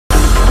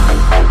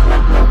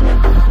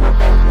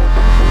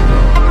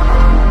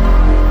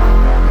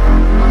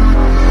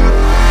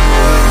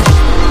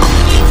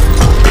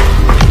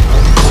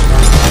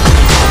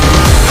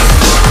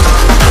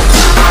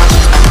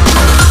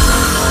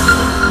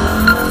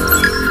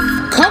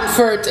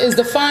Comfort is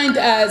defined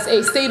as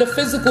a state of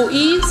physical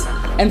ease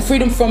and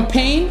freedom from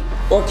pain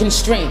or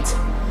constraint.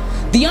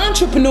 The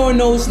entrepreneur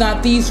knows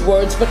not these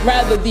words, but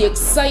rather the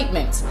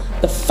excitement,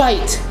 the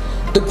fight,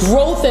 the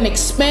growth and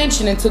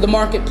expansion into the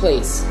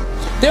marketplace.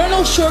 There are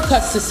no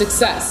shortcuts to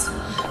success.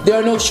 There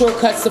are no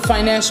shortcuts to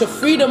financial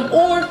freedom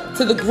or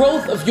to the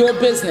growth of your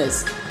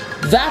business.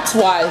 That's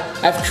why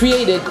I've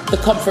created the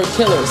Comfort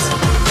Killers.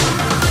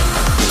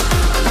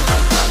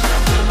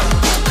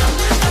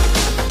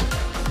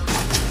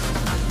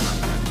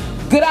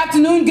 Good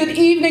afternoon, good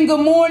evening,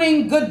 good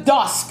morning, good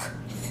dusk.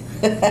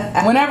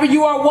 Whenever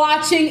you are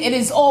watching, it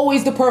is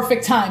always the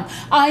perfect time.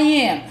 I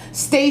am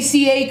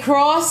Stacey A.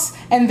 Cross,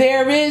 and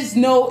there is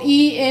no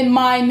E in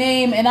my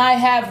name, and I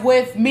have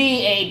with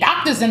me a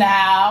doctor's in the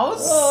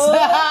house.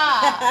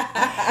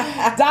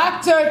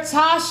 Dr.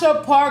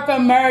 Tosha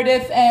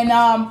Parker-Meredith, and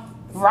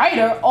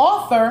writer,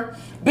 author,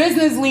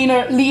 business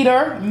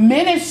leader,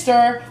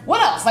 minister.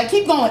 What else? Like,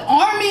 keep going.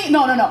 Army?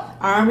 No.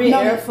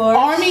 Air Force.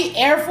 Army,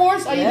 Air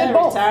Force? Oh, you did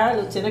both.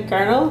 Retired Lieutenant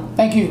Colonel.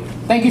 Thank you.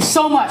 Thank you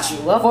so much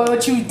for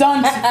what you've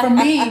done for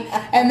me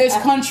and this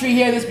country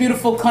here, this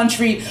beautiful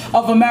country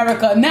of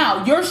America.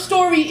 Now, your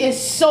story is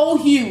so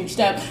huge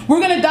that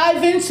we're going to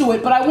dive into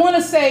it, but I want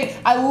to say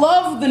I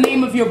love the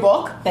name of your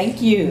book.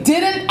 Thank you.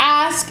 Didn't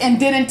Ask and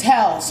Didn't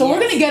Tell. So we're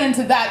going to get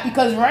into that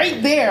because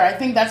right there, I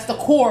think that's the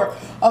core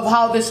of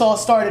how this all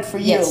started for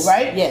you,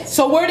 right? Yes.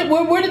 So where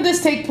did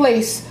this take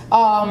place?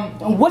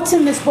 What's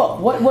in this book?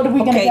 What are we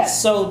going to get?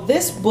 So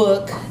this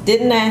book,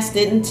 Didn't Ask,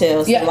 Didn't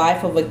Tell, is the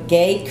life of a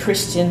gay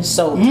Christian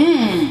soldier.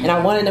 And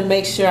I wanted to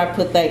make sure I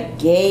put that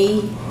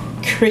gay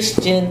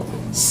Christian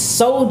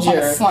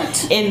soldier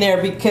in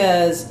there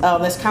because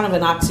that's kind of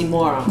an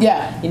oxymoron.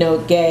 Yeah. You know,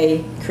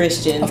 gay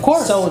Christian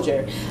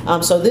soldier.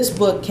 So this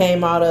book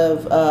came out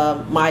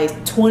of my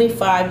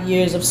 25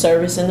 years of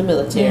service in the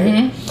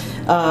military.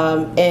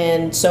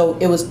 And so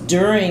it was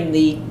during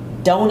the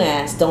Don't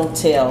Ask, Don't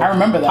Tell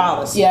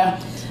policy. Yeah.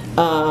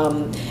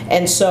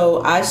 And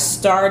so I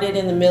started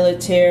in the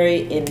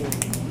military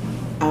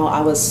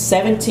I was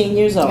 17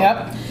 years old.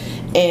 Yep.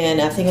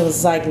 And I think it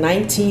was like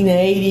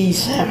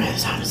 1987,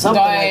 something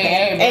like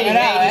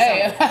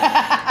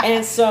that.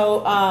 And so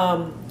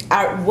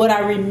what I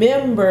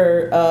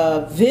remember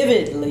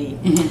vividly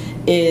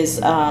is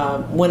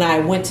when I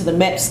went to the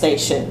MEP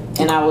station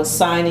and I was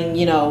signing,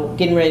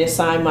 getting ready to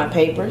sign my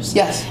papers.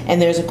 Yes. And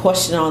there's a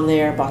question on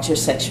there about your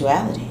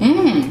sexuality.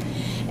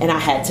 And I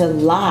had to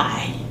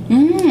lie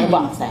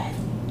about that,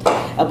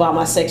 about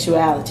my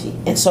sexuality.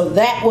 And so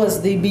that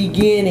was the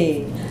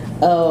beginning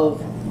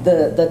of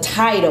the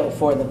title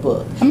for the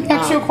book. Let me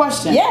ask you a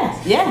question.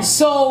 Yeah.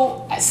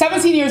 So, at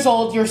 17 years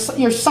old, you're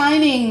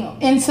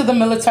signing into the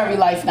military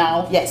life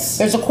now. Yes.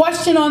 There's a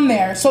question on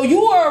there. So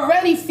you were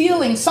already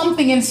feeling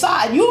something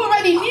inside. You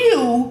already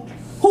knew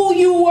who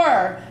you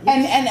were.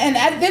 Yes. And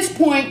at this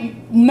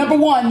point, number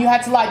one, you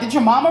had to lie. Did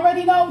your mom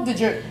already know?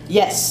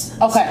 Yes.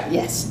 Okay.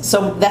 Yes.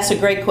 So that's a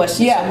great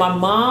question. Yeah. So my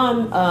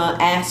mom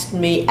asked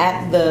me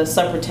at the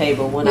supper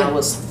table when I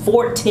was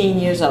 14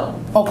 years old.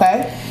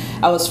 Okay.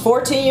 I was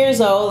 14 years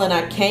old and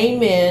I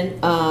came in,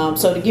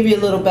 so to give you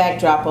a little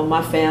backdrop on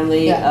my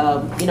family,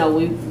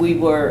 we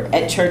were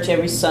at church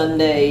every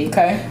Sunday,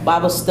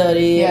 Bible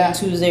study every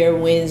Tuesday or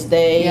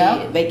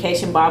Wednesday,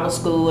 vacation Bible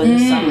school in the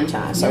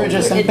summertime. So you were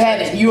just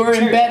embedded. You were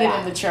embedded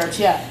in the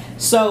church,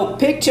 So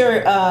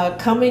picture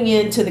coming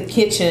into the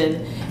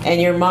kitchen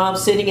and your mom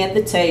sitting at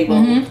the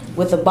table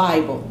with a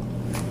Bible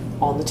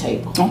on the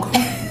table.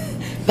 Okay.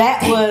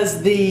 That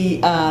was the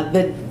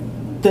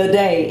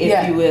day,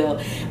 if you will,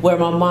 where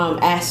my mom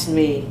asked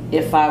me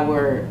if I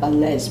were a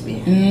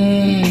lesbian.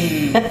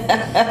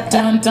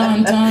 Dun,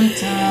 dun, dun,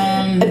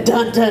 dun. Dun,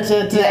 dun, dun,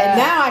 dun. And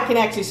now I can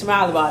actually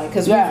smile about it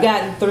because we've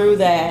gotten through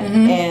that,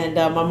 and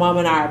my mom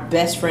and I are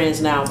best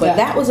friends now. But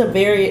that was a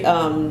very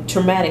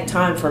traumatic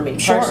time for me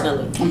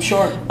personally. I'm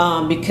sure.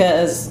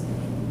 Because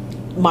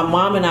my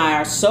mom and I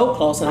are so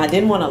close, and I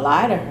didn't want to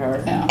lie to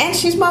her. Yeah. And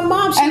she's my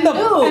mom. She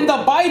knew. And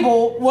the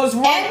Bible was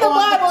right. And the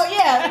Bible,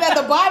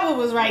 the Bible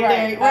was right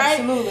there, right?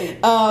 Absolutely.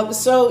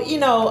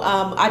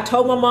 I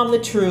told my mom the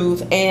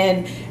truth,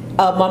 and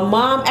my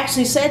mom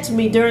actually said to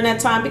me during that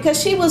time, because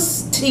she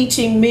was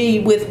teaching me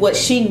with what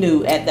she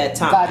knew at that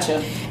time.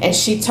 Gotcha. And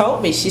she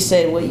told me, she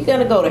said, "Well, you're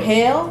gonna go to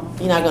hell.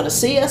 You're not gonna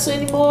see us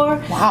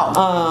anymore."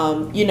 Wow.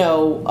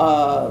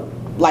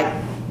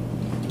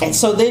 And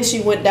so then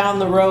she went down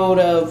the road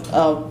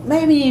of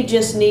maybe you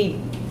just need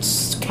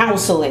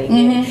counseling,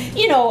 and,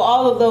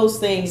 all of those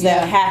things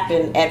that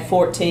happen at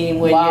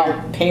 14 when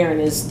your parent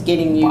is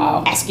getting you,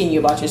 asking you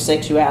about your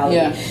sexuality.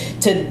 Yeah.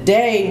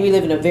 Today, we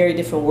live in a very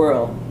different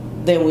world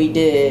than we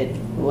did,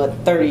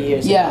 30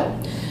 years ago.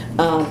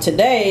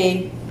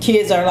 Today,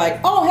 kids are like,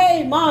 "Oh,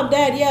 hey, mom,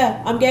 dad,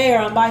 I'm gay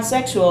or I'm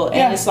bisexual,"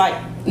 and it's like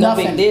no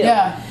big deal.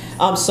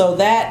 So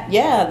that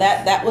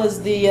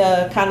was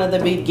the kind of the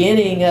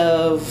beginning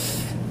of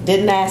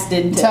Didn't Ask,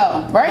 Didn't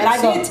Tell. Right? But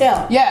I did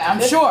tell. Yeah,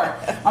 I'm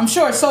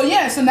sure. So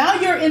now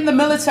you're in the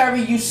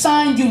military. You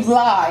signed. You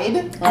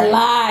lied. Right? I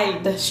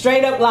lied.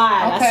 Straight up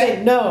lied. Okay. I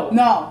said no.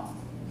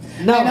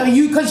 No. I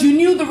know because you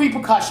knew the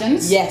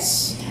repercussions.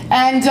 Yes.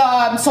 And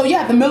so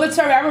yeah, the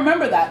military, I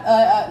remember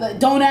that.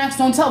 Don't ask,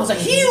 don't tell. It was a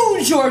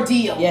huge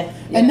ordeal. Yeah.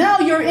 And now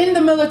you're in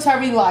the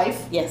military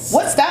life. Yes.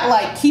 What's that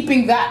like,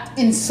 keeping that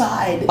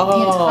inside the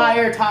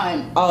entire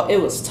time? Oh,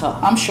 it was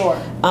tough. I'm sure.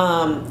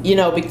 You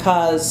know,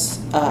 because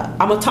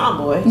I'm a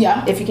tomboy.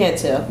 Yeah. If you can't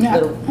tell. Yeah.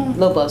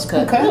 Little buzz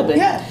cut. Okay. A little bit.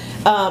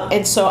 Yeah.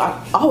 And so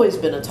I've always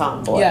been a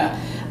tomboy. Yeah.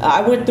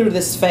 I went through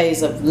this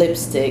phase of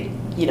lipstick,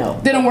 you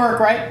know. Didn't work,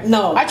 right?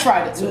 No. I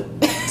tried it too.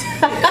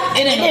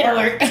 It didn't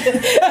work.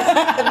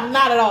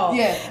 Not at all.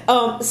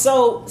 Yeah.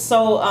 So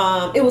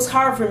it was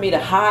hard for me to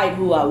hide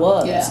who I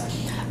was.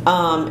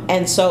 Yeah.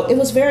 And so it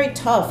was very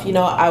tough. You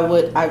know,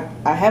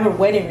 I have a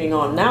wedding ring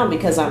on now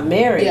because I'm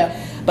married.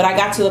 Yeah. But I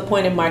got to the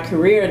point in my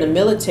career in the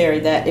military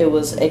that it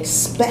was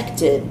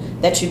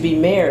expected that you be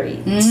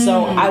married.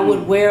 So I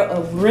would wear a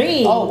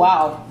ring. Oh,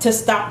 wow. To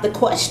stop the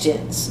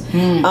questions.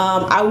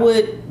 I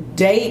would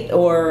date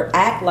or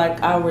act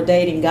like I were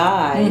dating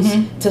guys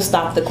to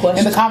stop the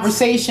questions. And the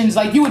conversations,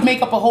 like you would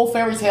make up a whole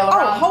fairy tale around.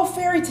 Oh, a whole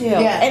fairy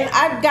tale. Yeah. And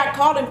I got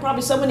caught in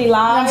probably so many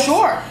lies. I'm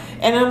sure.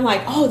 And I'm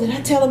like, oh, did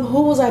I tell him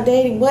who was I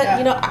dating? What? Yeah.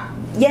 You know,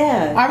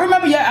 yeah.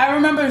 I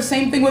remember the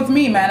same thing with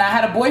me, man. I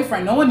had a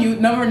boyfriend. No one knew,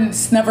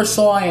 never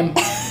saw him.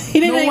 He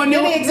didn't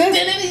exist.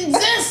 Didn't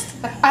exist.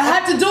 I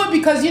had to do it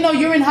because, you know,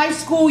 you're in high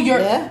school. You're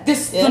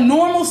the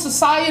normal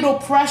societal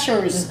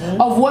pressures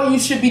of what you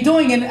should be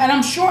doing. And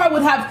I'm sure I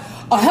would have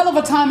a hell of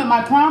a time at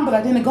my prom, but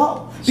I didn't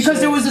go because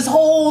there was this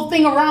whole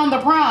thing around the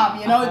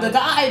prom, you know, the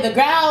guy, the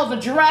gal, the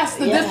dress,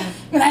 the this,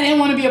 and I didn't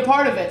want to be a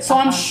part of it. So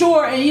I'm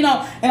sure, and you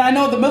know, and I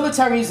know the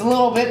military is a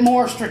little bit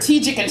more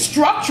strategic and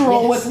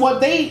structural with what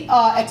they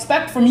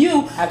expect from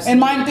you. Absolutely. And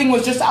my thing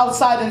was just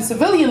outside in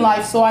civilian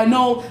life, so I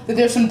know that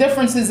there's some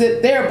differences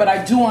there, but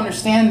I do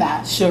understand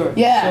that. Sure.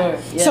 Yeah. Sure.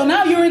 Yeah. So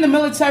now you're in the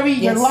military,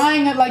 you're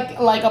lying at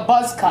like a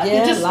buzz cut.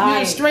 Yeah,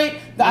 You're straight.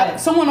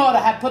 Someone ought to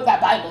have put that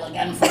Bible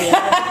again for you.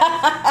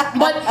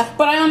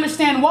 but I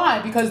understand why,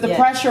 because the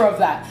pressure of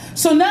that.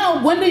 So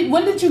now, when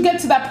did you get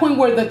to that point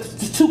where the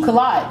two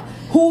collide?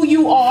 Who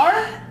you are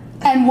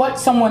and what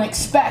someone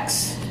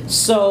expects.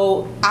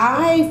 So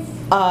I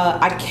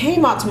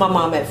came out to my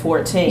mom at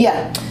 14.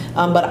 Yeah.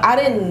 But I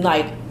didn't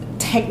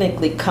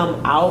technically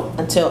come out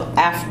until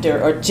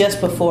after or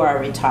just before I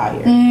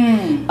retired.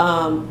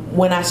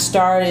 When I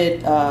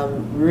started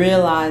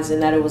realizing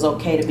that it was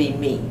okay to be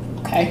me.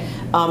 Okay.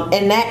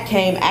 And that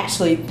came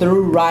actually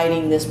through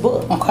writing this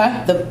book.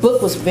 Okay. The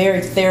book was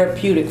very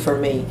therapeutic for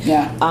me.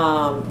 Yeah.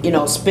 You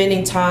know,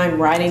 spending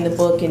time writing the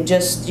book and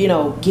just, you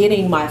know,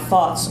 getting my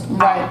thoughts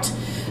out.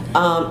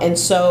 And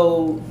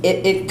so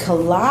it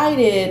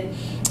collided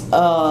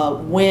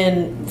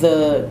when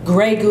the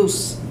Grey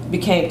Goose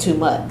became too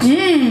much.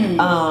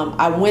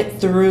 I went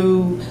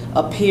through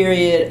a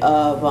period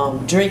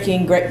of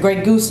drinking.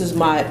 Grey Goose is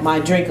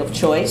my drink of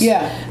choice.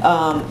 Yeah.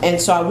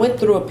 And so I went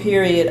through a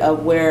period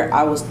of where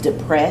I was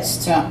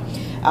depressed. Yeah.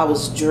 I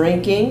was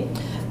drinking.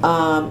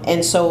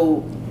 And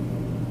so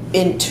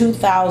in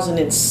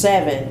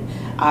 2007,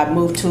 I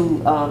moved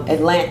to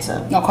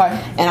Atlanta. Okay.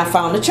 And I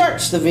found a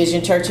church, the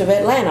Vision Church of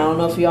Atlanta. I don't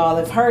know if you all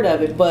have heard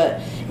of it,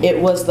 but it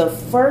was the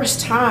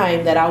first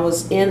time that I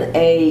was in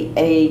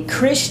a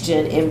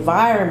Christian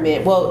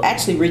environment, well,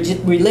 actually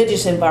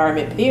religious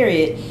environment,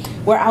 period,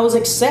 where I was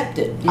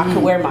accepted. I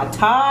could wear my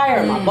tie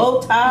or my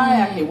bow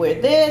tie. I could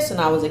wear this, and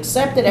I was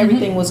accepted.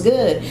 Everything was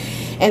good.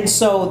 And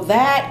so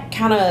that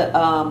kind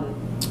of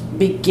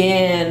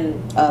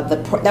began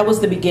that was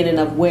the beginning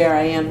of where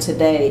I am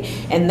today,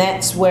 and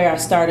that's where I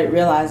started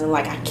realizing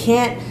I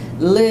can't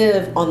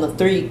live on the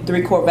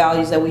three core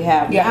values that we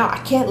have now. I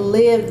can't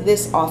live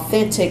this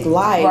authentic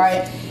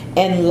life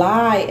and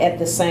lie at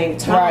the same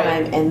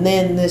time, and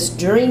then this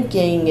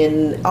drinking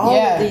and all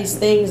of these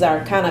things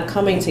are kind of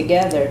coming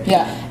together.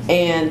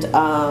 And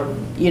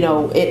you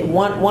know,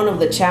 one of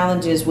the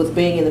challenges with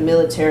being in the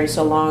military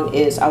so long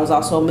is I was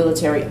also a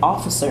military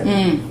officer.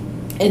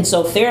 And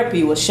so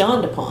therapy was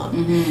shunned upon.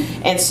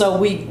 And so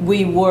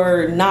we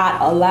were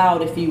not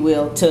allowed, if you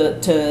will,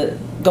 to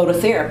go to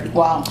therapy.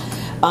 Wow.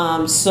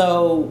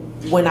 So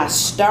when I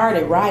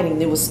started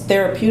writing, it was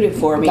therapeutic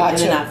for me.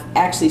 Gotcha. And then I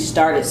actually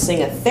started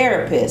seeing a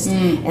therapist.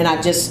 And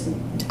I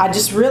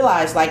just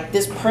realized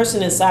this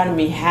person inside of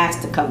me has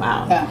to come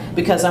out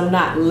because I'm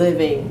not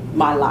living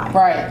my life.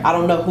 I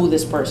don't know who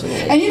this person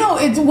is. And you know,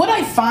 it's what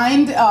I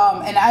find,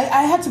 and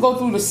I had to go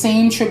through the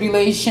same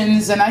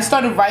tribulations, and I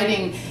started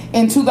writing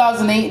in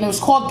 2008, and it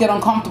was called Get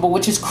Uncomfortable,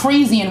 which is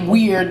crazy and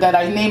weird that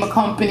I name a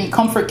company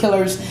Comfort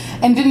Killers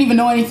and didn't even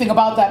know anything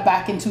about that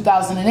back in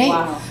 2008.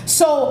 Wow.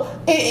 So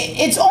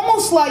it's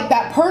almost like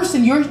that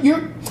person,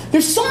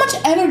 there's so much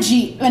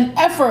energy and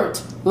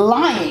effort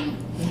lying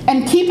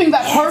and keeping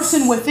that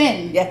person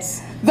within.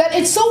 That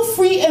it's so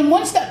free, and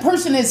once that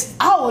person is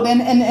out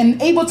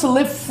and able to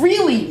live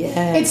freely,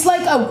 it's like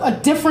a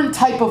different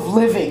type of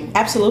living.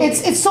 Absolutely.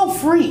 It's so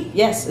free.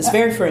 Yes, it's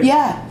very free.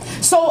 Yeah.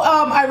 So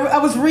I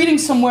was reading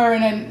somewhere,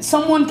 and then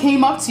someone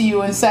came up to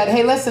you and said,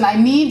 hey, listen, I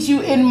need you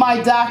in my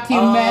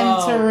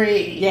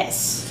documentary.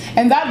 Yes.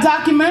 And that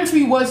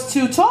documentary was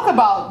to talk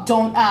about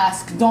don't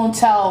ask, don't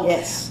tell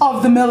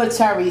of the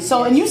military.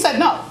 So, and you said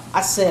no.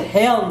 I said,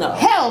 hell no.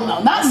 Hell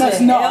no. Not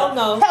just no. Hell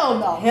no. Hell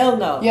no. Hell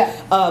no.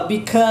 Yeah.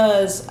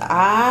 Because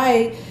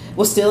I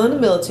was still in the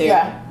military.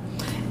 Yeah.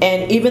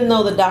 And even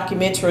though the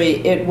documentary,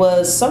 it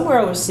was somewhere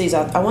overseas,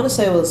 I want to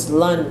say it was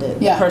London,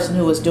 the person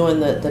who was doing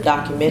the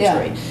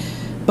documentary. Yeah.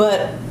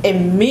 But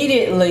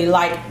immediately,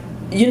 like,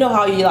 you know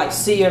how you like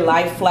see your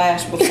life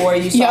flash before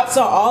you? So I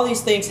saw all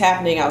these things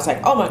happening. I was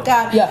like, oh my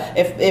God,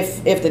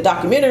 if the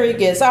documentary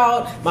gets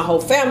out, my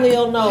whole family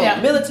will know,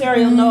 the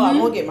military will know, I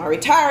won't get my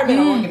retirement,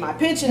 I won't get my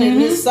pension, and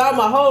this saw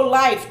my whole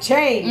life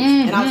change.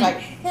 And I was like,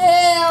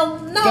 hell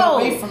no, get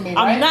away from me,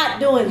 right? I'm not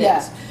doing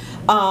this.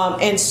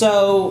 And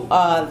so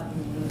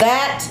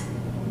that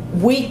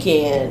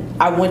weekend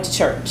I went to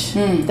church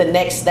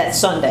that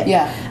Sunday.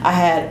 I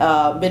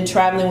had been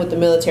traveling with the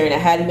military and I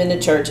hadn't been to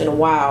church in a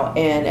while,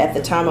 and at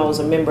the time I was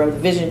a member of the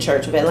Vision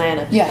Church of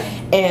Atlanta.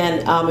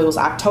 And it was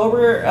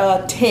October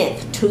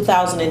 10th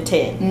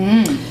 2010.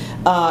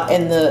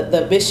 And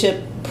the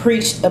bishop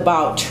preached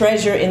about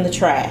treasure in the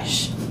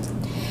trash,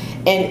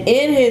 and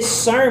in his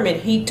sermon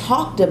he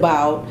talked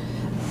about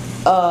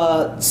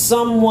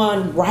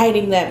someone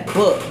writing that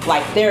book.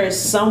 Like, there is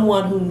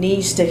someone who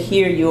needs to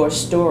hear your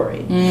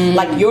story.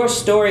 Like, your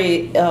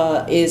story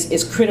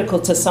is critical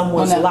to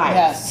someone's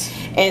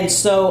life. And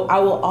so I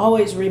will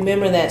always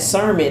remember that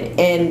sermon.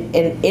 And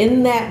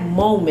in that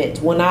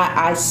moment when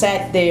I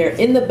sat there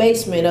in the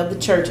basement of the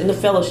church in the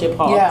fellowship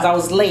hall, because I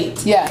was late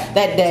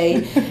that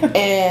day,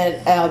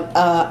 and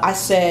I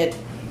said,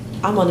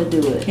 I'm gonna do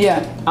it.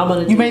 I'm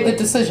gonna do it. You made the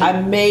decision.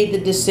 I made the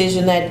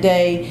decision that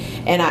day,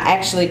 and I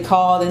actually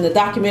called, and the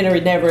documentary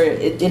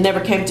never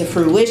came to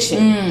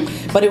fruition.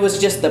 But it was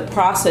just the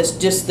process,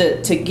 just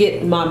to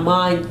get my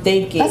mind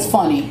thinking. That's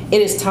funny.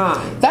 It is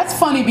time. That's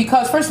funny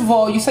because, first of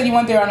all, you said you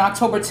went there on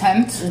October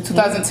 10th,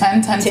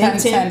 2010,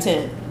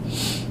 10.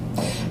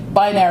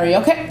 Binary,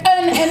 okay.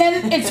 And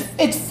then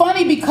it's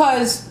funny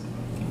because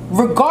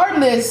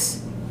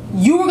regardless,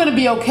 you were going to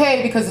be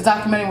okay because the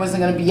documentary wasn't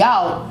going to be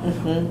out.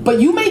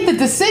 But you made the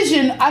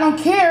decision, I don't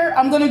care,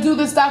 I'm going to do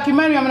this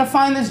documentary, I'm going to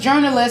find this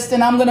journalist,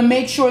 and I'm going to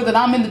make sure that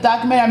I'm in the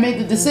documentary. I made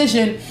the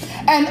decision.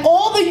 And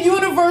all the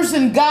universe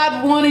and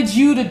God wanted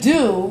you to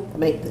do...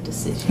 Make the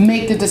decision.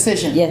 Make the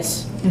decision.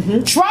 Yes.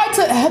 Try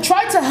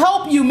to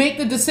help you make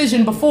the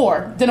decision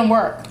before. Didn't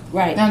work.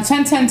 Right. Now,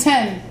 10,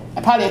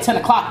 probably at 10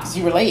 o'clock because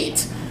you were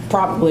late.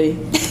 Probably.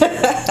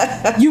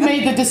 You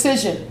made the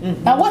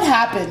decision. Now, what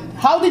happened?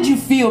 How did you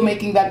feel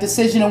making that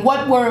decision, and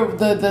what were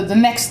the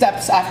next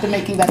steps after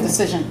making that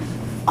decision?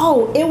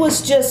 Oh, it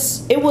was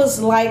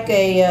like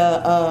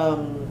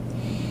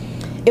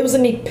it was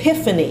an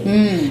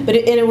epiphany. But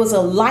it was a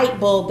light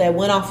bulb that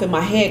went off in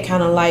my head,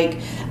 kind of like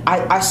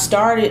I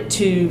started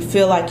to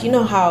feel like, you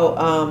know how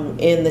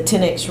in the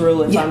 10X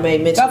rule, if I may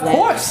mention that. Of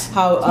course.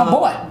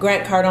 How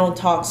Grant Cardone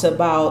talks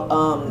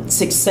about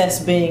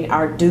success being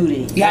our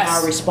duty and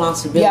our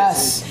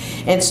responsibility.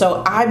 And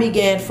so I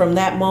began from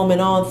that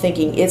moment on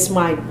thinking it's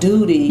my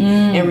duty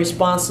and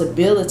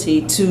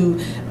responsibility to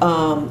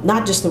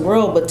not just the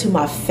world, but to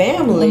my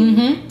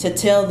family to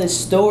tell this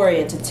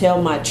story and to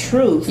tell my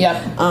truth,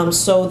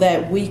 so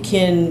that we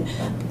can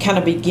kind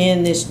of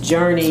begin this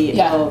journey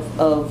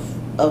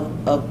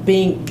of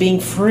being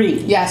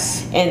free.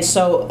 And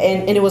so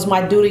and it was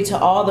my duty to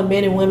all the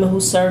men and women who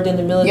served in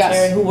the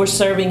military, who were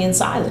serving in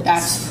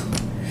silence.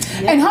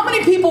 And how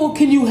many people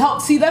can you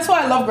help? See, that's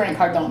why I love Grant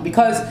Cardone,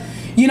 because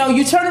you know,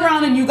 you turn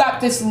around and you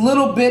got this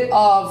little bit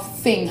of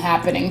thing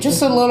happening,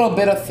 just a little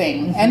bit of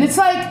thing, and it's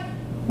like,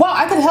 wow,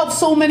 I could help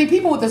so many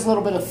people with this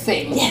little bit of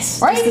thing.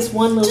 Right? Just this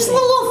one little just thing.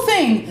 a little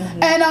thing.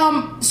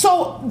 And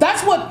so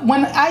that's what,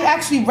 when I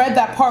actually read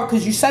that part,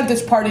 because you said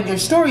this part in your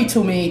story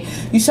to me,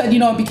 you said, you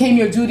know, it became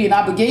your duty and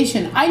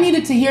obligation. I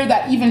needed to hear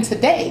that even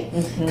today,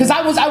 because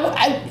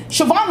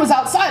Siobhan was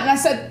outside and I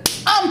said,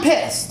 I'm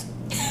pissed.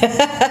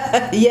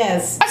 I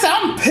said,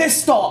 I'm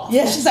pissed off.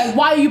 She's like,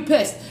 why are you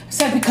pissed? I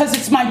said, because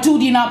it's my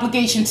duty and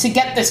obligation to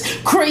get this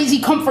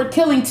crazy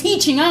comfort-killing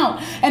teaching out.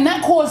 And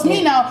that caused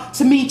me now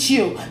to meet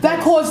you.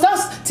 That caused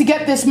us to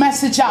get this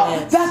message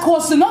out. That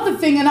caused another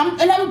thing, and I'm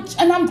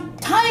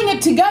tying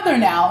it together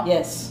now.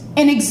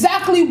 And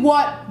exactly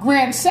what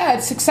Grant said,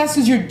 success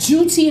is your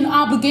duty and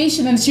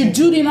obligation, and it's your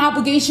duty and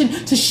obligation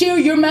to share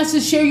your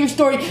message, share your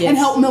story, and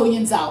help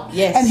millions out.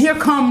 And here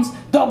comes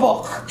the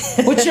book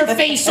with your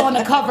face on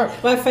the cover.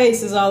 My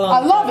face is all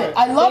on I love it.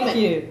 I love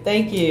it.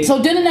 Thank you.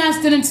 So didn't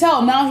ask, didn't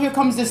tell. Now here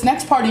comes this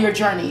next part of your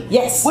journey.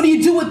 What do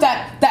you do with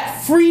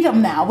that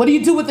freedom now? What do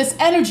you do with this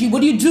energy?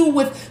 What do you do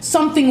with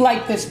something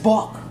like this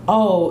book?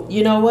 Oh,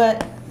 you know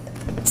what?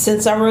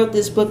 Since I wrote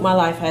this book, my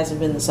life hasn't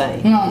been the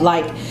same.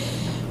 Like,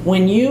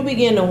 when you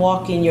begin to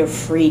walk in your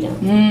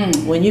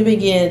freedom, when you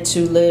begin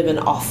to live an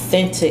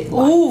authentic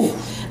life,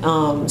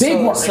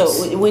 big words.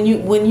 So when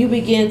you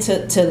begin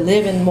to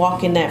live and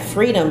walk in that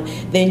freedom,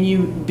 then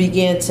you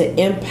begin to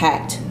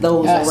impact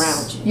those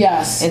around you.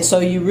 And so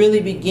you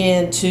really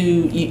begin to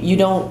you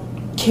don't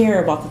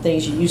care about the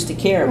things you used to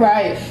care about.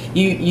 Right.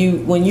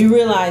 When you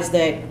realize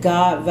that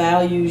God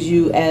values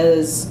you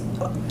as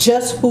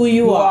just who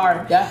you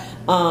are,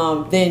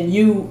 then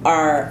you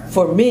are,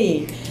 for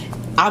me,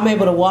 I'm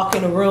able to walk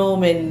in a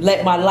room and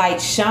let my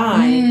light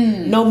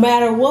shine no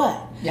matter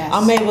what. Yes.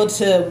 I'm able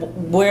to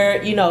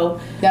wear,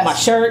 my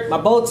shirt, my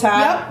bow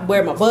tie,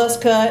 wear my buzz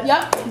cut.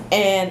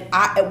 And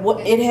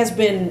it has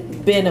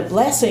been a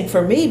blessing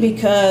for me,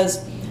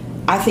 because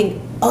I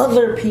think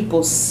other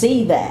people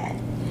see that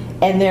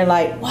and they're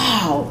like,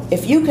 wow,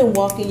 if you can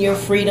walk in your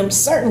freedom,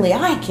 certainly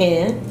I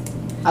can.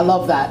 I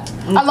love that.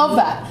 I love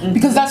that,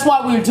 because that's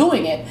why we're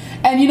doing it.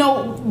 And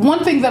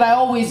one thing that I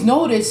always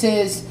notice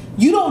is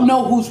you don't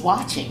know who's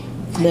watching.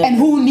 And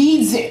who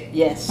needs it.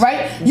 Yes.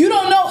 Right? You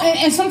don't know,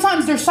 and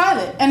sometimes they're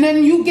silent. And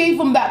then you gave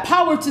them that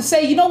power to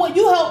say, you know what,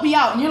 you helped me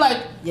out. And you're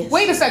like,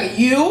 wait a second,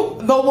 you,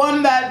 the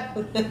one that,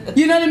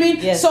 you know what I mean?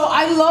 Yes. So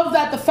I love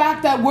that, the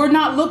fact that we're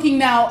not looking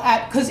now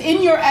at, because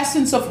in your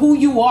essence of who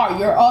you are,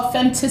 your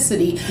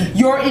authenticity,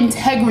 your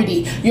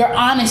integrity, your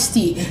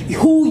honesty,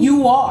 who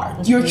you are,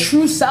 your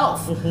true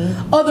self,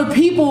 other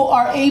people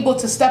are able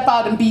to step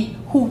out and be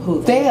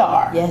who they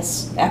are.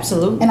 Yes,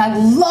 absolutely. And I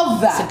love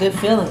that. It's a good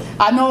feeling.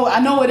 I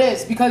know it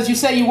is, because you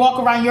say you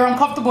walk around, you're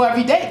uncomfortable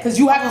every day because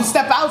you have to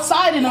step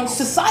outside in a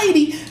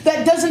society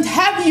that doesn't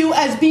have you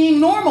as being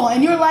normal,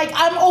 and you're like,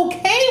 I'm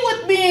okay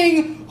with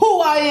being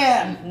who I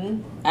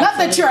am. Not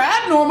that you're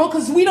abnormal,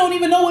 because we don't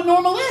even know what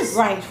normal is.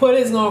 Right. What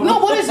is normal? No,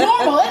 what is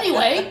normal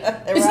anyway?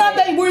 It's not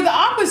that we're the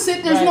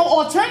opposite. There's no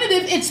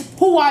alternative. It's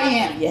who I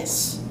am.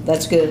 Yes,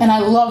 that's good. And I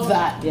love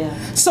that. Yeah.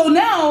 So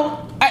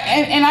now,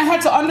 and I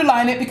had to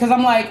underline it, because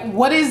I'm like,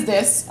 what is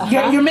this?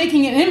 You're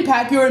making an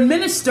impact. You're a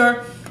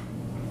minister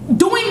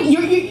doing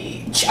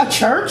a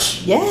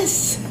church?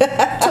 Yes.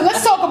 So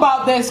let's talk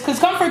about this, because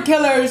Comfort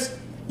Killers,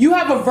 you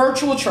have a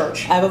virtual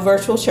church. I have a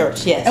virtual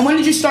church, yes. And when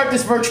did you start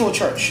this virtual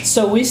church?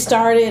 So we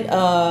started,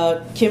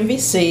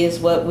 KIMVC is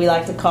what we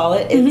like to call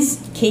it. It's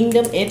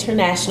Kingdom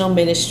International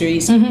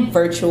Ministries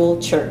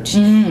Virtual Church.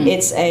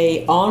 It's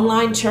a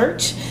online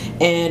church,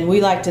 and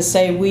we like to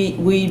say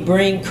we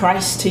bring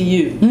Christ to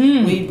you.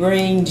 We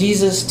bring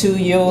Jesus to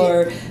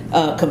your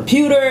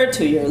computer,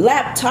 to your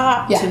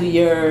laptop, to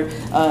your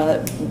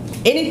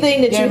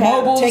anything that you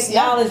have, mobiles,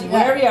 technology,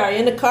 wherever you are,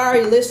 in the car,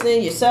 you're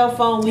listening, your cell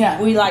phone.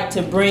 We like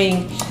to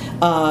bring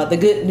the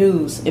good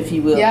news, if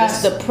you will.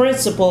 It's the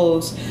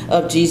principles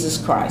of Jesus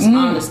Christ: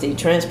 honesty,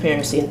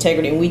 transparency,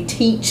 integrity, and we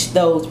teach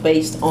those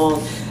based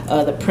on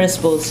the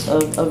principles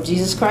of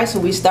Jesus Christ. So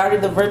we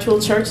started the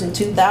virtual church in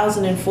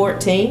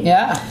 2014.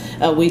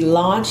 We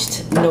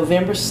launched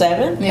November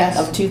 7th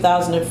of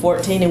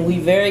 2014, and we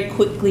very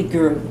quickly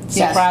grew.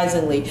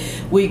 Surprisingly,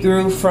 we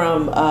grew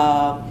from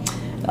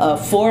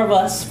four of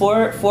us,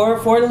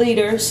 four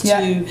leaders,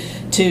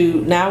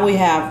 to now we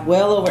have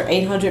well over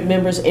 800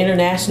 members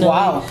internationally.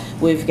 Wow.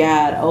 We've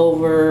got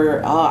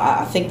over,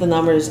 I think the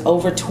number is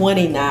over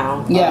 20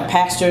 now,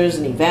 pastors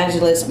and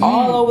evangelists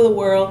all over the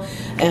world.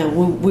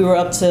 And we were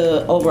up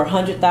to over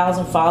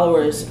 100,000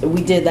 followers.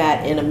 We did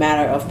that in a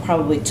matter of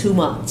probably 2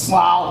 months.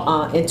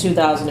 Wow. In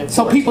 2014.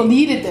 So people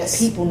needed this.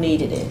 People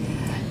needed it.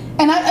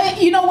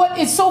 And you know what?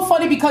 It's so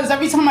funny, because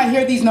every time I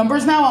hear these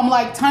numbers now, I'm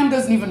like, time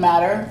doesn't even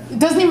matter. It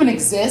doesn't even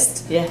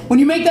exist. When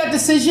you make that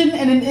decision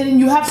and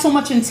you have so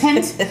much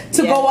intent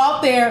to go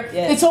out there,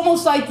 it's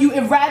almost like you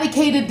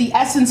eradicated the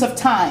essence of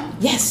time.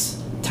 Yes.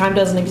 Time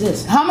doesn't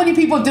exist. How many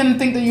people didn't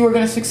think that you were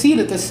going to succeed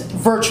at this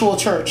virtual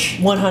church?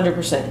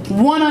 100%.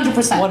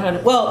 100%.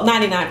 100. Well,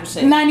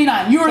 99%.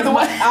 99. You were the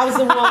one. I was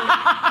the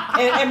one,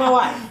 and my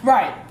wife.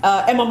 Right.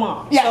 And my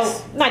mom.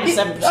 Yes. So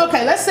 97%.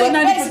 Okay, let's say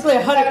 90%. Basically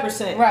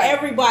 100%. Right.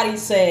 Everybody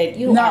said,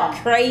 you are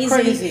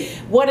crazy.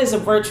 What is a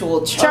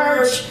virtual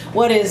church?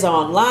 What is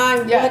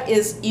online? What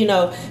is,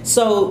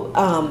 so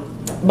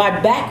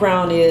my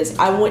background is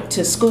I went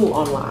to school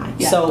online.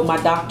 So my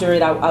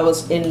doctorate, I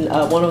was in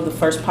one of the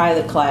first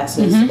pilot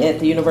classes at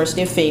the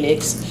University of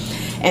Phoenix.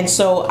 And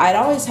so I'd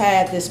always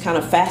had this kind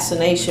of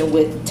fascination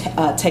with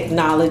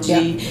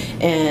technology,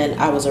 and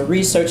I was a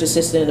research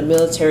assistant in the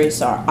military,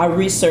 so I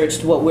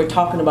researched what we're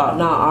talking about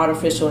now,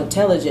 artificial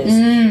intelligence,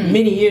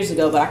 many years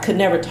ago, but I could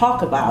never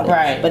talk about it.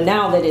 Right. But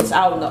now that it's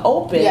out in the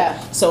open,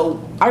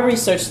 so I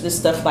researched this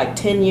stuff like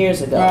 10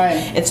 years ago. Right.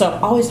 And so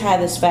I've always had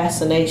this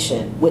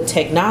fascination with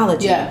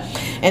technology.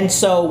 And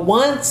so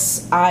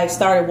once I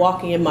started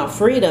walking in my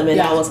freedom, and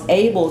I was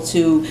able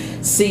to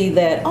see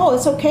that, oh,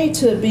 it's okay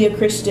to be a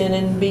Christian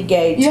and be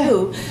gay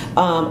too,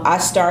 I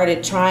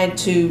started trying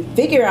to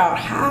figure out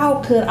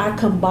how could I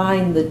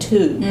combine the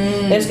two.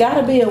 There's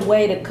got to be a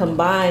way to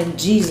combine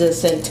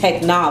Jesus and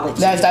technology.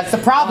 That's the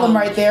problem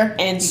right there.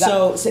 And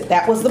so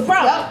that was the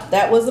problem.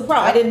 That was the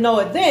problem. I didn't know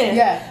it then,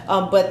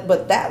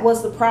 but that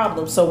was the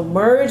problem. So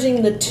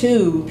merging the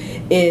two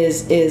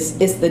is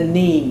the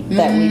need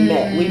that we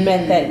met. We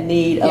met that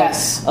need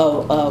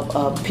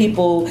of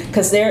people,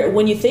 because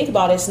when you think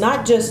about it, it's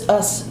not just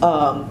us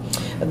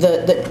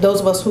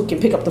those of us who can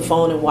pick up the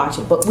phone and watch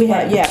it. But you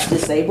have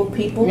disabled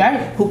people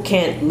who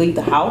can't leave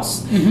the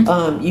house.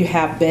 You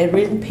have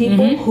bedridden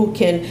people who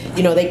can,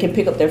 they can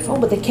pick up their phone,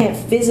 but they can't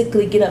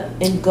physically get up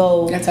and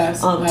go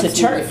to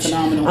church.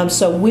 Phenomenal.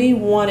 So we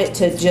wanted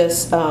to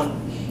just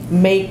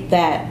make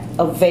that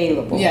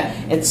available.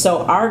 And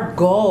so our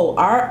goal,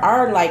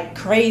 our like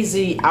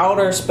crazy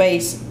outer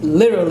space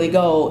literally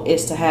goal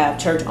is to have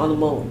church on the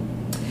moon.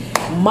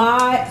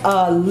 My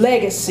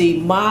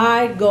legacy,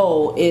 my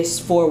goal is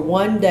for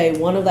one day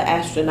one of the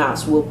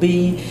astronauts will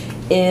be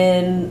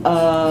in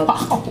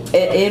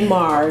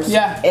Mars,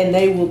 and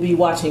they will be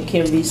watching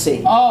Kim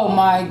VC. Oh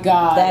my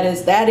God!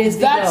 That's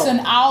That's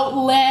an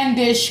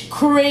outlandish,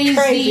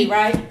 crazy,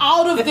 right?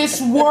 Out of this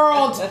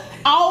world,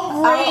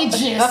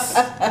 outrageous.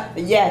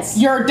 Yes,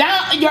 you're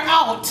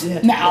out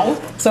now.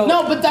 So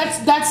no, but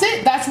that's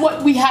it. That's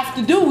what we have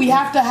to do. We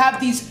have to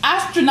have these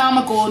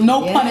astronomical,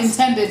 no pun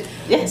intended,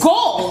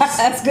 goals.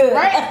 That's good,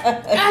 right?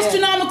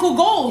 Astronomical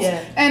goals.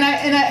 And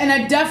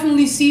I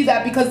definitely see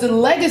that, because the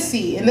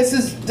legacy, and this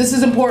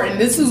is important.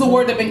 This is a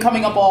word that's been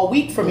coming up all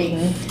week for me.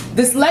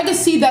 This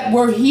legacy that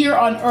we're here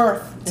on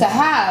Earth to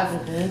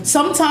have,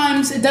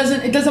 sometimes it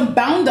doesn't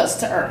bound us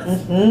to Earth.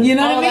 You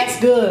know what I mean? That's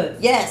good.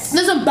 Yes. It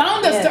doesn't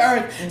bound us to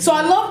Earth. So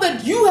I love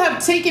that you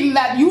have taken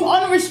that, you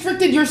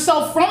unrestricted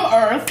yourself from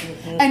Earth,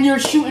 and you're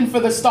shooting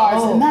for the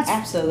stars. Oh, and that's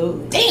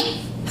absolutely. Damn.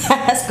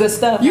 That's good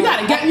stuff. You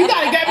gotta get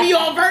me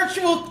on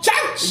virtual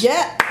church.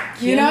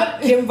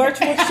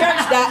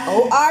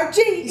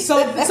 KimVirtualChurch.org. So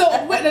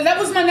that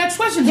was my next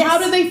question. How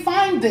do they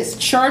find this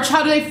church?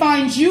 How do they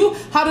find you?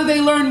 How do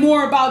they learn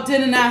more about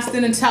Didn't Ask,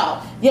 Didn't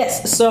Tell?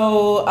 Yes.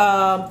 So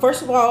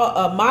first of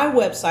all, my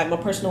website, my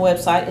personal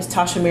website is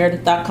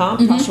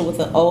ToshaMeredith.com. Tosha with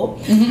an O.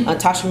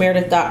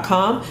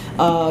 ToshaMeredith.com.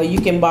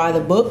 You can buy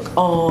the book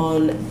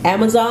on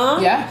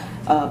Amazon.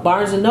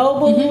 Barnes and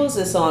Nobles.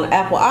 It's on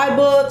Apple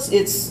iBooks.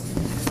 It's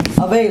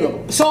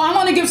available. So I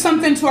want to give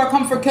something to our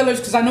comfort killers,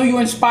 because I know you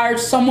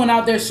inspired someone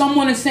out there.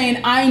 Someone is saying,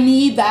 I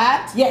need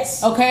that.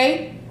 Yes.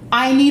 Okay?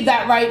 I need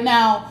that right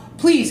now.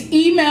 Please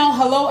email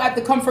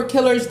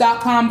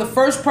hello@thecomfortkillers.com. The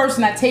first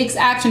person that takes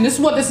action. This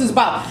is what this is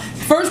about.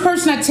 First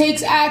person that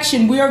takes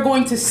action, we are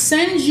going to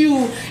send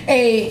you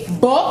a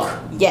book.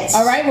 Yes.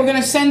 All right? We're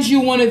going to send you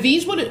one of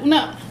these.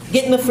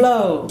 Get in the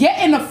flow.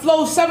 Get in the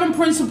flow. 7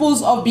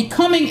 principles of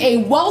becoming a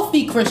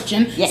wealthy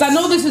Christian. Yes. So I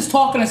know this is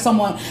talking to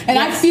someone, and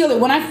I feel it.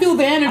 When I feel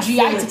the energy,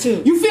 I feel it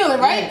too. You feel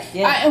it, right?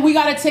 Yes. And we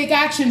got to take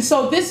action.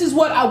 So this is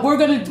what we're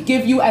going to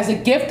give you as a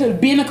gift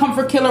of being a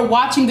comfort killer,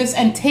 watching this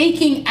and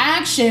taking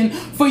action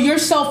for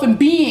yourself and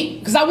being.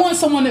 Because I want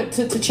someone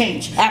to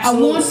change.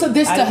 Absolutely. I want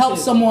this to help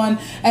someone,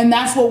 and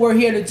that's what we're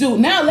here to do.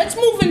 Now let's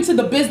move into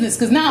the business,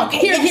 because now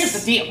here's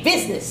the deal.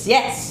 Business,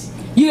 yes.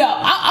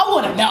 I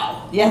want to know.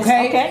 Yes.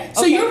 Okay.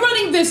 So you're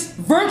running this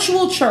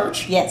virtual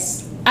church.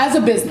 Yes. As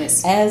a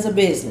business. As a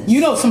business.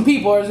 Some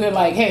people are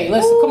like, hey,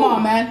 listen, come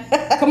on, man.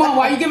 Come on,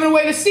 why are you giving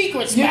away the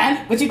secrets,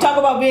 man? But you talk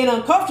about being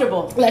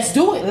uncomfortable. Let's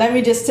do it. Let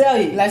me just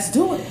tell you. Let's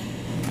do it.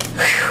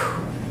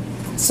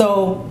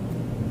 So,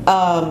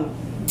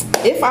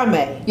 if I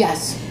may.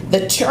 Yes.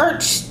 The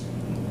church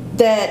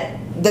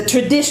the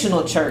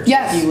traditional church,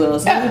 if you will.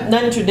 It's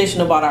nothing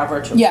traditional about our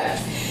virtual church.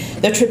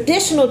 The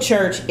traditional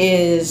church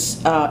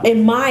is,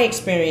 in my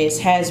experience,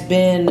 has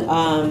been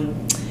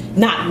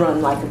not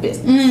run like a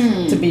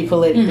business, to be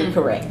politically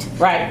correct,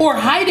 right? Or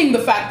hiding the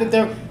fact that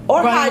they're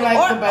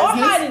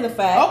hiding the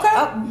fact.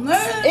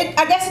 Okay.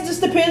 I guess it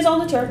just depends on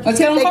the church. Let's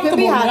get uncomfortable. They could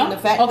be hiding the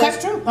fact. Okay.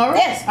 That's true. All right.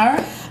 Yes. All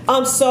right.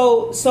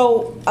 So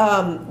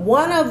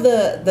one of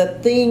the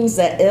things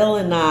that Elle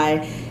and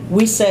I,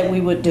 we said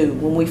we would do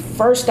when we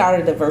first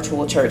started the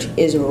virtual church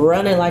is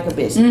running like a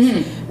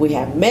business. We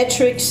have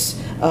metrics.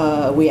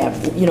 We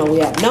have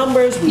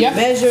numbers. We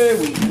measure.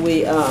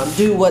 We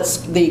do what's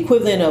the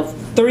equivalent of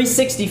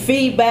 360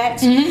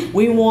 feedbacks.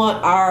 We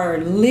want our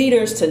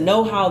leaders to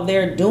know how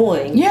they're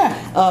doing.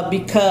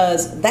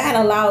 Because that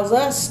allows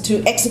us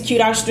to execute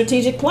our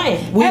strategic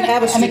plan. We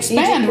have a strategic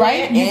expand, plan,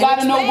 right? You got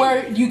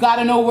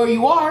to know where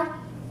you are.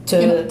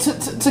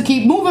 To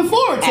keep moving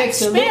forward, to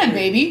expand,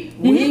 baby.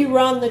 We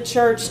run the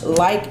church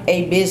like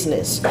a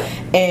business,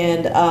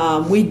 and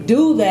we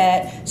do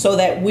that so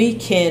that we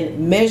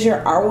can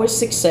measure our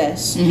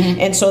success,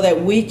 and so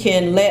that we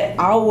can let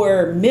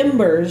our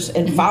members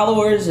and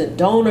followers and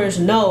donors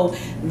know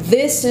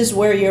this is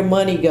where your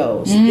money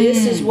goes.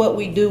 This is what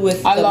we do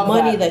with the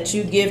money that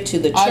you give to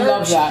the church. I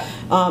love that.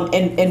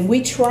 And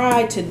we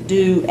try to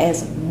do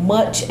as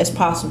much as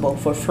possible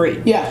for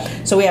free.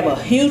 So we have a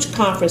huge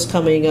conference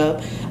coming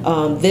up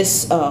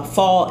this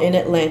fall in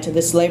Atlanta,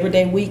 this Labor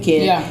Day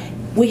weekend.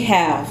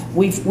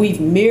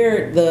 We've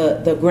mirrored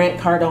the Grant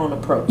Cardone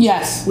approach.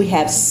 We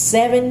have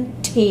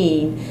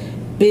 17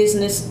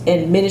 business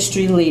and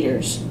ministry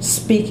leaders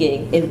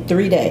speaking in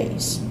 3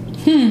 days.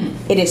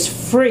 It is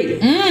free.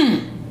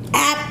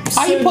 Absolutely.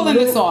 How are you pulling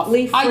this off?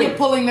 How are you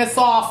pulling this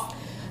off?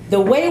 The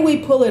way we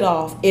pull it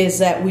off is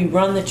that we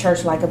run the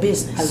church like a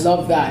business. I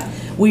love that.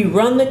 We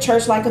run the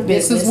church like a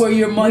business. This is where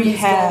your money is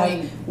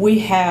going. We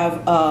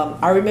have.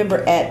 I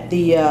remember at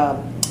the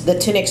the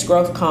 10X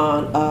Growth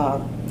Con,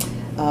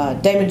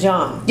 Damon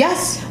John.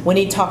 Yes. When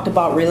he talked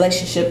about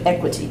relationship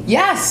equity.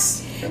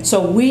 Yes.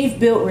 So we've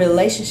built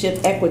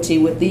relationship equity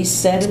with these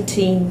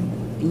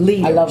 17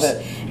 leaders. I love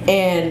it.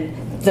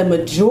 And the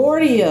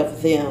majority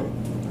of them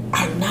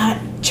are not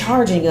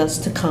charging us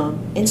to come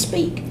and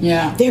speak.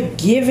 Yeah. They're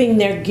giving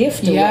their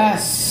gift away.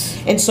 Yes.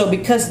 And so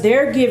because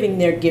they're giving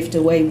their gift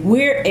away,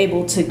 we're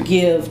able to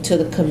give to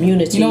the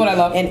community. You know what I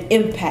love? And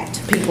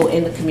impact people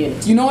in the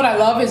community. You know what I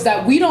love is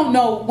that we don't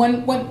know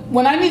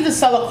when I need to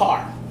sell a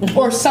car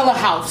or sell a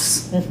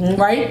house,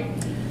 right?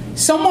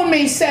 Someone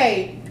may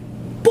say,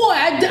 boy,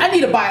 I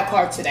need to buy a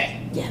car today.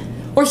 Yeah.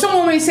 Or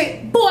someone may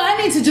say, boy, I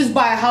need to just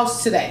buy a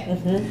house today.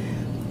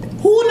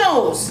 Who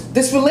knows?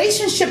 This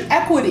relationship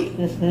equity,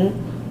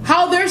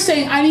 how they're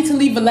saying, I need to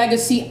leave a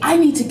legacy, I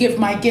need to give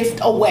my gift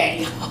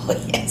away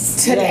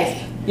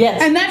today.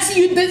 Yes. And that's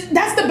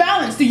that's the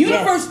balance. The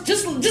universe,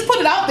 just put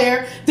it out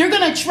there, they're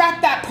going to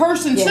attract that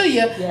person to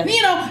you. Yes.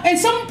 You know, and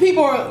some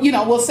people are,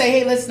 will say,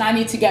 hey, listen, I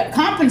need to get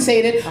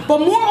compensated. But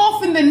more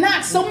often than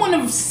not, someone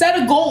have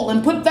set a goal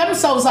and put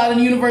themselves out in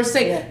the universe,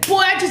 say, boy,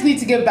 I just need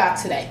to give back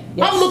today.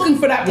 Yes. I'm looking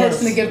for that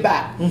person to give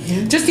back.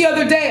 Just the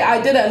other day,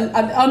 I did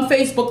on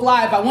Facebook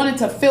Live, I wanted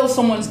to fill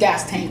someone's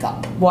gas tank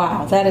up.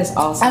 Wow, that is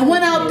awesome. I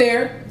went out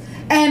there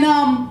and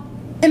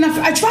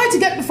I tried to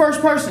get the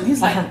first person.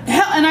 He's like,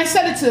 hell, and I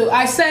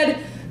said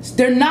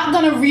they're not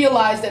going to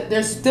realize that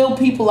there's still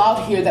people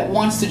out here that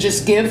wants to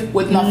just give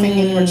with nothing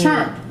in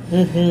return.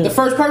 The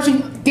first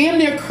person damn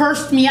near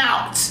cursed me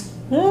out.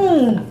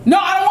 No,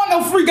 I don't want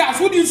no free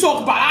gas. What are you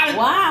talking about?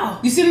 Wow.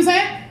 You see what I'm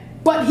saying?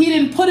 But he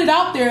didn't put it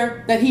out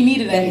there that he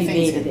needed anything.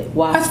 He needed it.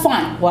 Wow. That's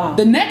fine. Wow.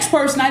 The next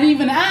person I didn't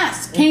even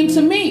ask came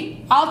to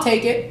me. I'll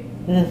take it.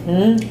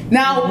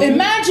 Now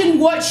imagine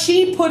what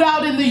she put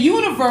out in the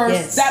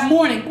universe that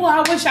morning. Well,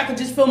 I wish I could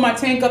just fill my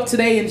tank up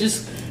today and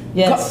just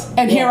go.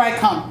 And here I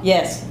come.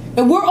 Yes.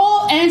 And we're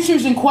all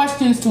answers and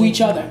questions to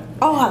each other.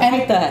 Oh, I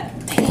like that.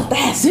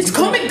 It's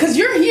coming because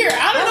you're here.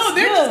 I don't know.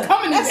 They're just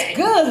coming today.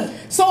 That's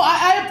good. So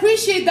I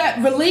appreciate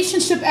that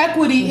relationship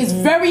equity is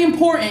very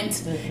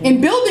important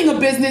in building a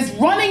business,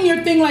 running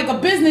your thing like a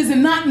business,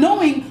 and not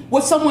knowing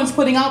what someone's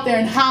putting out there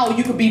and how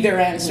you could be their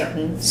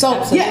answer.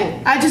 So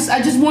yeah, I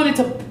just wanted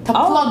to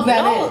plug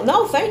that in.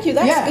 No, thank you.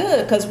 That's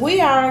good because we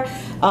are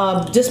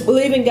just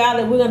believing God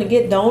that we're going to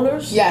get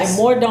donors and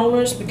more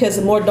donors, because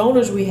the more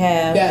donors we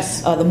have,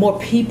 the more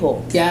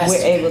people we're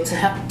able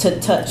to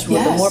touch,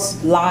 with the more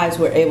lives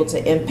we're able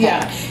to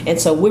impact. And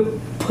so we're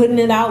putting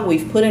it out.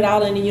 We've put it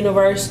out in the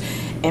universe.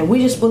 And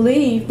we just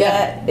believe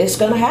that it's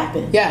going to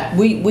happen. Yeah.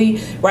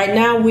 We right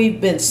now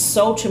we've been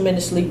so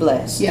tremendously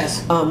blessed.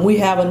 Yes. We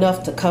have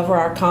enough to cover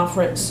our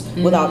conference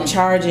without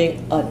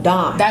charging a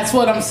dime. That's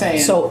what I'm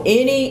saying. So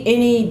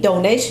any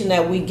donation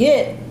that we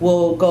get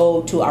will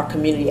go to our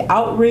community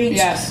outreach.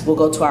 Yes. Will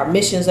go to our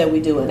missions that we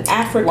do in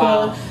Africa.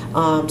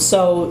 Wow.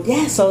 So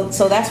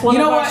that's one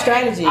of our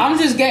strategies. I'm a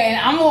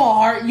little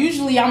hard.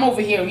 Usually I'm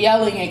over here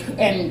yelling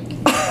and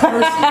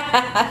cursing.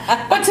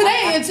 But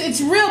today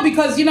it's real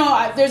because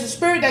there's a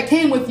spirit that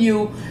came with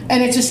you,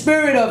 and it's a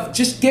spirit of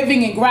just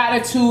giving and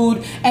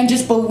gratitude and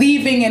just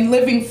believing and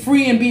living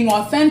free and being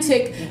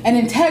authentic and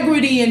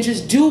integrity and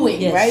just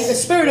doing, right? The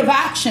spirit of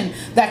action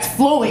that's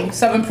flowing.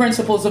 7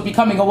 principles of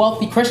becoming a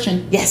wealthy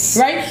Christian. Yes.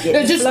 Right?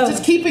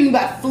 Just keeping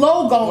that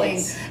flow going.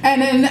 Yes.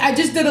 And then I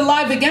just did a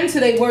live again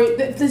today where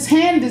this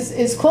hand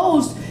is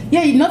closed.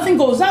 Yeah, nothing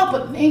goes out,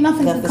 but ain't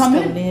nothing to come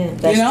in.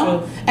 That's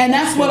true. And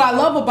that's what I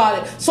love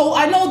about it. So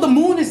I know the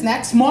moon is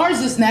next, Mars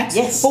is next.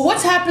 Yes. But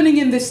what's happening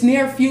in this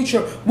near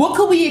future? What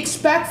could we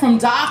expect from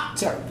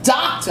Doctor?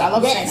 I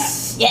love saying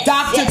that. Yes.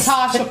 Dr.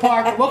 Tosha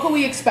Parker. What can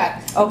we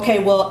expect?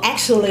 Okay, well,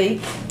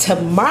 actually,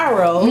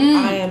 tomorrow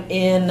I am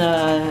in,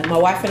 my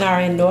wife and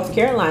I are in North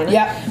Carolina.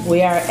 Yep.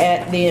 We are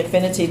at the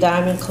Infinity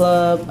Diamond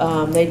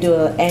Club. They do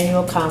an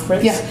annual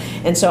conference. Yeah.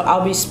 And so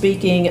I'll be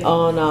speaking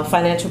on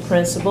financial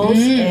principles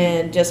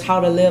and just how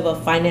to live a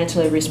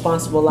financially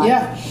responsible life.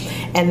 Yeah.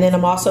 And then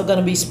I'm also going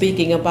to be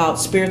speaking about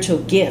spiritual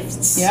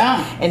gifts.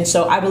 Yeah. And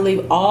so I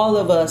believe all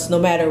of us, no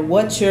matter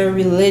what your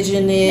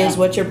religion is,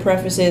 what your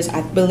preference is,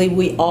 I believe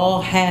we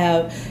all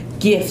have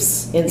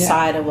gifts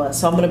inside of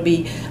us. So I'm going to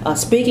be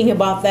speaking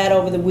about that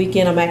over the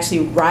weekend. I'm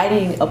actually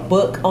writing a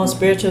book on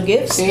spiritual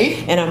gifts.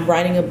 And I'm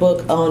writing a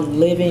book on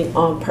living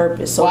on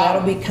purpose. So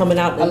that'll be coming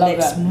out the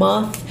next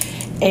month.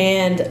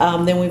 And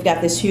then we've got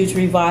this huge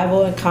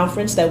revival and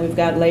conference that we've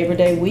got Labor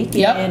Day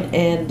weekend,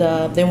 and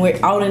then we're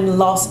out in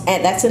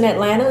that's in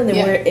Atlanta, and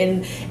then we're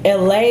in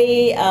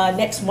LA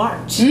next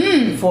March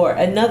for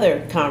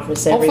another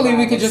conference. Hopefully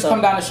we could just come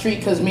down the street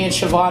because me and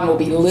Siobhan will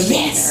be living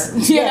there. Yes,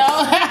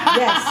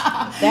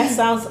 that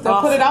sounds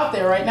awesome. Put it out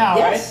there right now,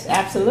 right?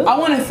 Absolutely. I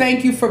want to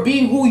thank you for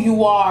being who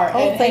you are,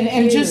 and thank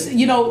you. just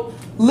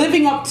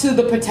living up to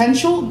the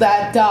potential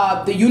that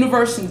the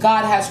universe and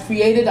God has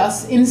created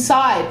us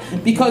inside.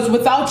 Because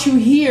without you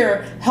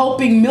here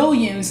helping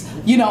millions,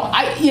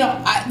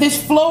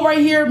 this flow right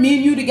here, me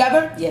and you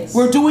together, yes,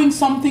 we're doing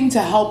something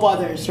to help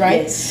others,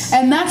 right? Yes.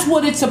 And that's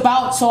what it's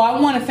about. So I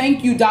want to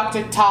thank you,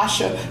 Dr.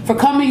 Tosha, for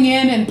coming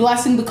in and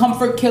blessing the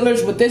Comfort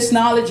Killers with this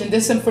knowledge and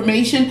this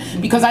information,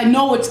 because I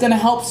know it's going to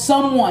help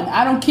someone.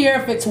 I don't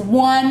care if it's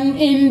one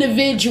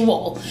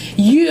individual.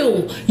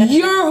 You're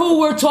who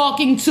we're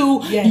talking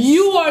to. Yes.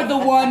 You are the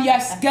one.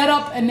 Yes, get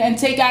up and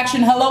take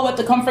action.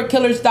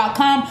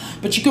 hello@thecomfortkillers.com.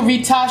 But you can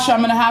read Tosha. I'm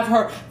going to have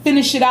her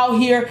finish it out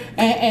here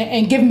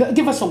and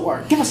give us a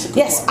word. Give us a good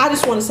Yes, word. I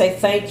just want to say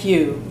thank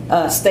you,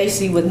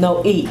 Stacy with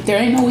no E. There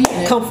ain't no E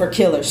in it. Comfort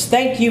Killers.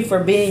 Thank you for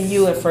being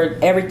you and for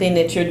everything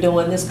that you're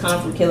doing. This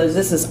Comfort Killers,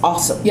 this is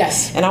awesome.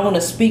 Yes. And I want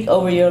to speak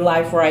over your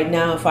life right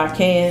now, if I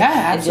can,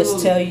 Yeah, and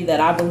just tell you that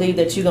I believe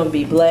that you're going to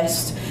be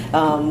blessed.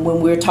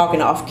 When we were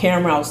talking off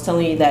camera, I was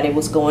telling you that it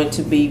was going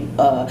to be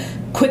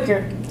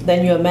quicker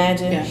than you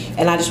imagine. Yeah.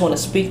 And I just want to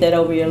speak that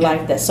over your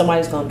life, that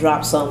somebody's going to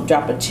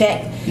drop a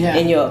check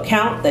in your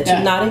account that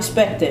you're not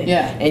expecting.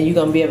 Yeah. And you're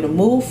going to be able to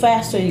move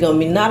faster. You're going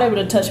to be not able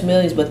to touch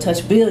millions, but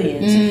touch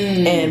billions.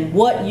 And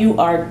what you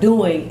are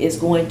doing is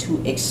going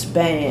to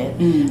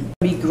expand,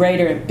 be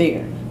greater and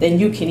bigger than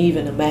you can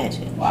even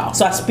imagine. Wow.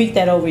 So I speak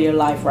that over your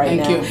life right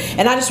now. Thank you.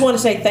 And I just want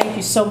to say thank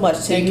you so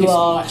much to you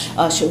all.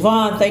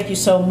 Siobhan, thank you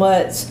so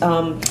much.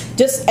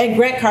 And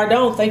Grant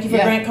Cardone, thank you for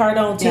Grant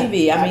Cardone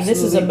TV. I mean,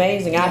 this is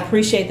amazing. I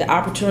appreciate the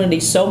opportunity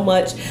so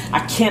much. I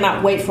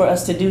cannot wait for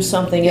us to do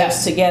something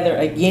else together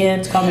again.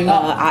 It's coming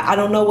up. I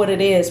don't know what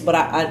it is, but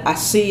I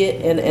see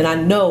it, and I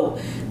know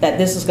that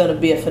this is going to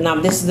be a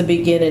phenomenon. This is the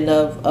beginning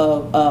of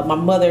my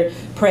mother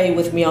prayed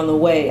with me on the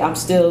way. I'm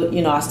still,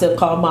 I still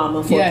call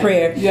Mama for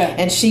prayer. Yeah.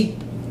 And she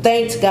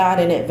thanks God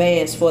in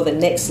advance for the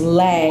next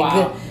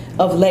lag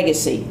of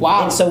legacy.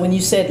 Wow. And so when you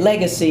said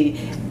legacy,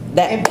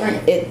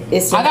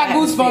 it's I got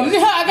goosebumps.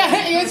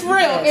 It's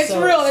real. It's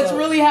real. It's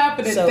really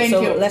happening. Thank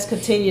you. Let's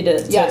continue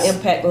to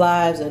impact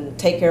lives and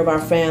take care of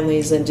our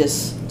families and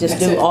just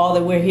do all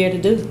that we're here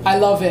to do. I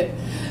love it.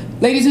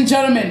 Ladies and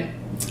gentlemen,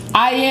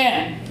 I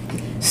am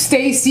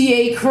Stacy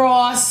A.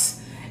 Cross,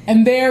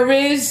 and there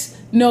is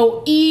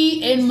no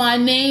E in my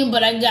name,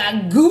 but I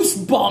got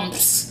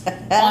goosebumps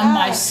on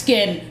my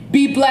skin.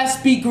 Be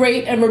blessed, be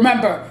great, and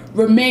remember,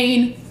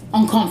 remain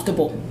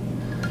uncomfortable.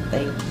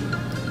 Thank you.